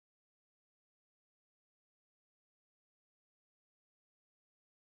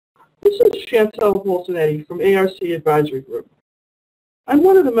This is Chantal Polsonetti from ARC Advisory Group. I'm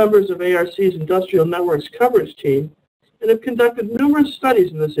one of the members of ARC's Industrial Networks coverage team and have conducted numerous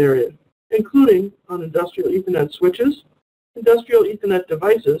studies in this area, including on industrial Ethernet switches, industrial Ethernet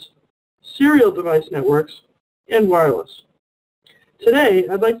devices, serial device networks, and wireless. Today,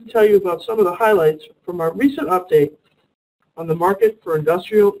 I'd like to tell you about some of the highlights from our recent update on the market for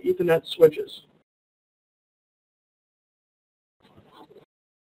industrial Ethernet switches.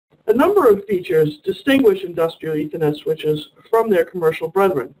 A number of features distinguish industrial Ethernet switches from their commercial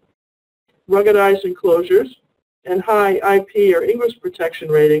brethren. Ruggedized enclosures and high IP or Ingress protection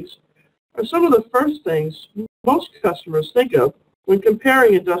ratings are some of the first things most customers think of when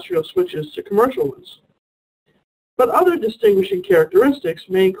comparing industrial switches to commercial ones. But other distinguishing characteristics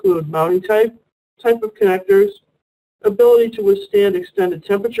may include mounting type of connectors, ability to withstand extended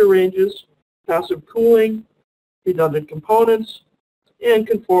temperature ranges, passive cooling, redundant components, and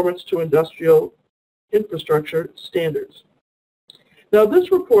conformance to industrial infrastructure standards. Now,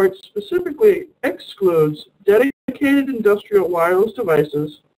 this report specifically excludes dedicated industrial wireless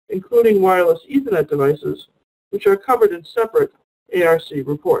devices, including wireless Ethernet devices, which are covered in separate ARC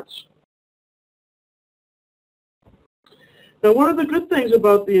reports. Now, one of the good things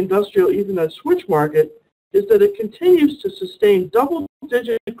about the industrial Ethernet switch market is that it continues to sustain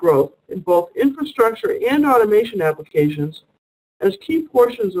double-digit growth in both infrastructure and automation applications as key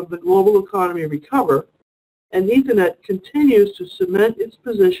portions of the global economy recover, and Ethernet continues to cement its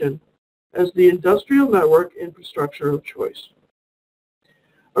position as the industrial network infrastructure of choice.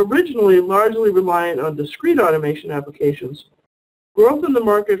 Originally largely reliant on discrete automation applications, growth in the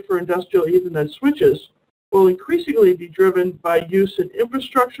market for industrial Ethernet switches will increasingly be driven by use in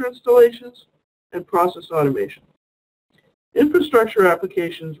infrastructure installations and process automation. Infrastructure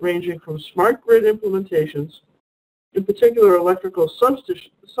applications ranging from smart grid implementations, in particular electrical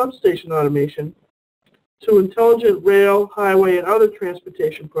substation automation, to intelligent rail, highway, and other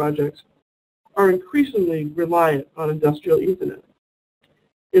transportation projects, are increasingly reliant on industrial Ethernet.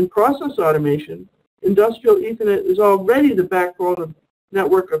 In process automation, industrial Ethernet is already the backbone of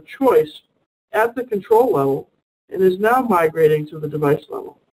network of choice at the control level and is now migrating to the device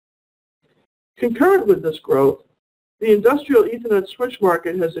level. Concurrent with this growth, the industrial Ethernet switch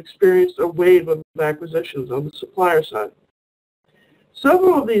market has experienced a wave of acquisitions on the supplier side.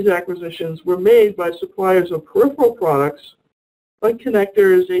 Several of these acquisitions were made by suppliers of peripheral products like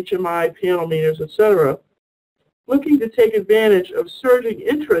connectors, HMI, panel meters, etc., looking to take advantage of surging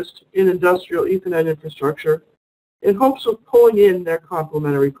interest in industrial Ethernet infrastructure in hopes of pulling in their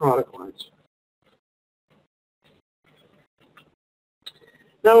complementary product lines.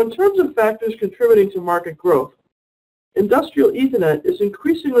 Now, in terms of factors contributing to market growth, industrial Ethernet is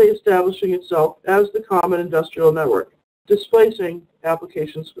increasingly establishing itself as the common industrial network, displacing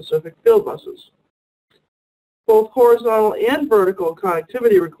application-specific field buses. Both horizontal and vertical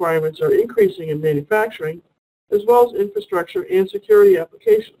connectivity requirements are increasing in manufacturing, as well as infrastructure and security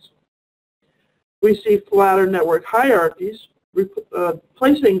applications. We see flatter network hierarchies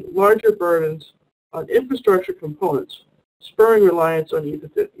placing larger burdens on infrastructure components, spurring reliance on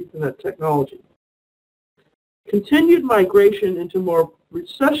Ethernet technology. Continued migration into more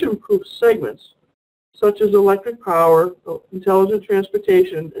recession-proof segments, such as electric power, intelligent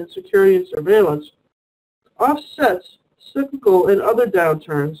transportation, and security and surveillance, offsets cyclical and other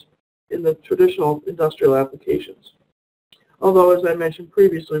downturns in the traditional industrial applications. Although, as I mentioned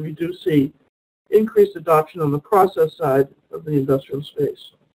previously, we do see increased adoption on the process side of the industrial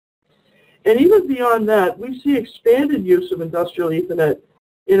space. And even beyond that, we see expanded use of industrial Ethernet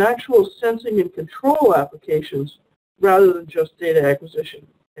in actual sensing and control applications rather than just data acquisition,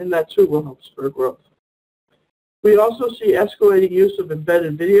 and that too will help spur growth. We also see escalating use of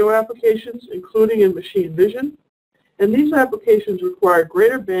embedded video applications, including in machine vision, and these applications require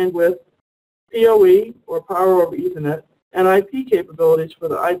greater bandwidth, PoE, or power over Ethernet, and IP capabilities for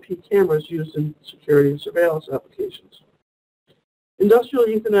the IP cameras used in security and surveillance applications. Industrial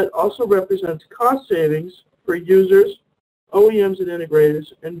Ethernet also represents cost savings for users, OEMs and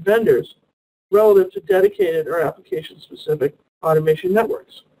integrators, and vendors relative to dedicated or application-specific automation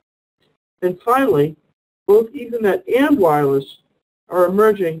networks. And finally, both Ethernet and wireless are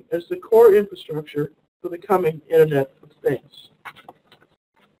emerging as the core infrastructure for the coming Internet of Things.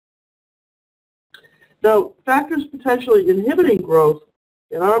 Now, factors potentially inhibiting growth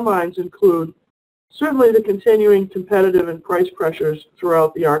in our minds include certainly the continuing competitive and price pressures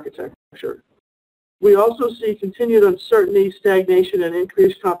throughout the architecture. We also see continued uncertainty, stagnation, and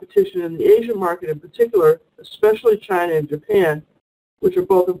increased competition in the Asian market in particular, especially China and Japan, which are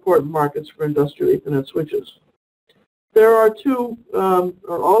both important markets for industrial Ethernet switches. There are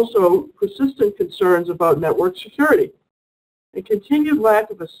also persistent concerns about network security. A continued lack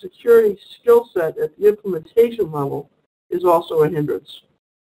of a security skill set at the implementation level is also a hindrance.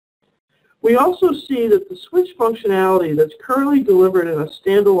 We also see that the switch functionality that's currently delivered in a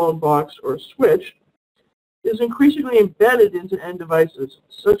standalone box or switch is increasingly embedded into end devices,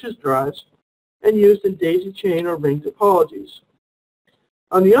 such as drives, and used in daisy chain or ring topologies.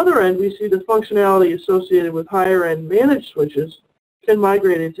 On the other end, we see the functionality associated with higher-end managed switches can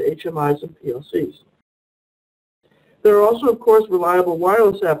migrate into HMIs and PLCs. There are also, of course, reliable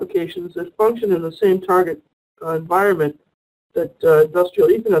wireless applications that function in the same target environment that industrial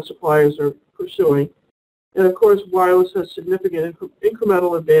Ethernet suppliers are pursuing. And of course, wireless has significant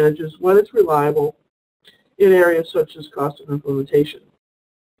incremental advantages when it's reliable in areas such as cost of implementation.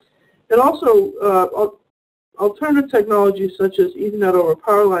 And also, alternative technologies such as Ethernet over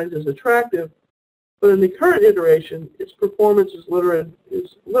power lines is attractive, but in the current iteration, its performance is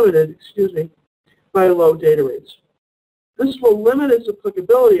limited by low data rates. This will limit its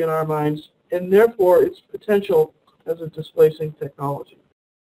applicability in our minds, and therefore its potential as a displacing technology.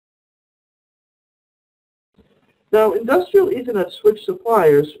 Now, industrial Ethernet switch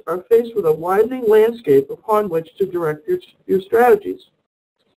suppliers are faced with a widening landscape upon which to direct your strategies.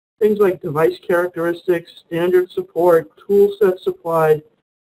 Things like device characteristics, standard support, tool set supplied,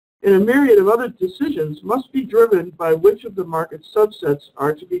 and a myriad of other decisions must be driven by which of the market subsets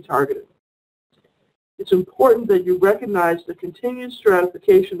are to be targeted. It's important that you recognize the continued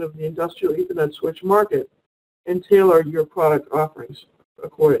stratification of the industrial Ethernet switch market and tailor your product offerings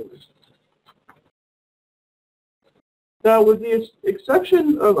accordingly. Now, with the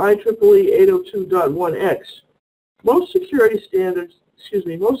exception of IEEE 802.1x, most security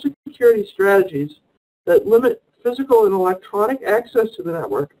strategies that limit physical and electronic access to the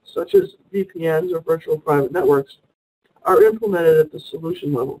network, such as VPNs or virtual private networks, are implemented at the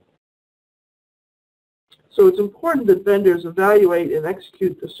solution level. So it's important that vendors evaluate and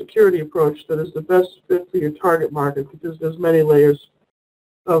execute the security approach that is the best fit for your target market, because there's many layers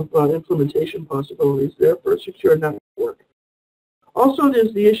of implementation possibilities there for a secure network. Also,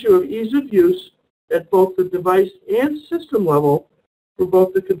 there's the issue of ease of use at both the device and system level for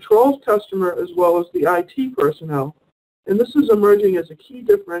both the controls customer as well as the IT personnel. And this is emerging as a key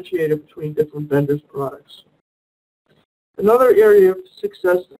differentiator between different vendors' products. Another area of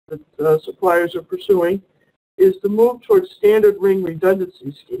success that suppliers are pursuing is the move towards standard ring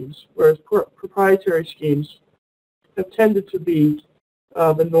redundancy schemes, whereas proprietary schemes have tended to be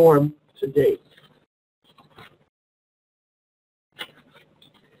the norm to date.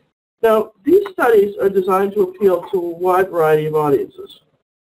 Now, these studies are designed to appeal to a wide variety of audiences.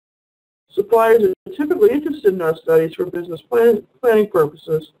 Suppliers are typically interested in our studies for business planning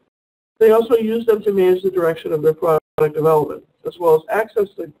purposes. They also use them to manage the direction of their product development, as well as access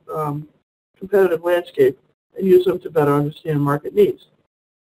the competitive landscape and use them to better understand market needs.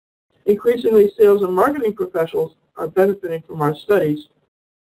 Increasingly, sales and marketing professionals are benefiting from our studies,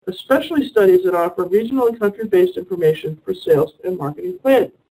 especially studies that offer regional and country-based information for sales and marketing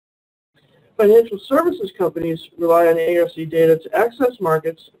planning. Financial services companies rely on ARC data to access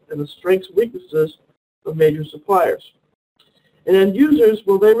markets and the strengths and weaknesses of major suppliers. And end users,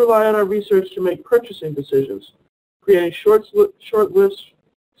 well, they rely on our research to make purchasing decisions, creating short lists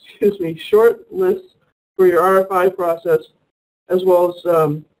for your RFI process, as well as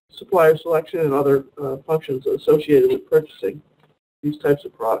supplier selection and other functions associated with purchasing these types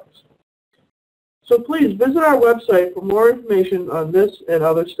of products. So please visit our website for more information on this and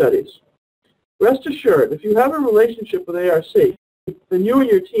other studies. Rest assured, if you have a relationship with ARC, then you and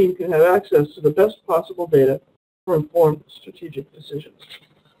your team can have access to the best possible data for informed strategic decisions.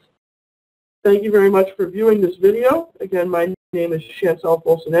 Thank you very much for viewing this video. Again, my name is Chantal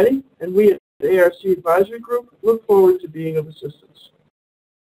Polsonetti, and we at the ARC Advisory Group look forward to being of assistance.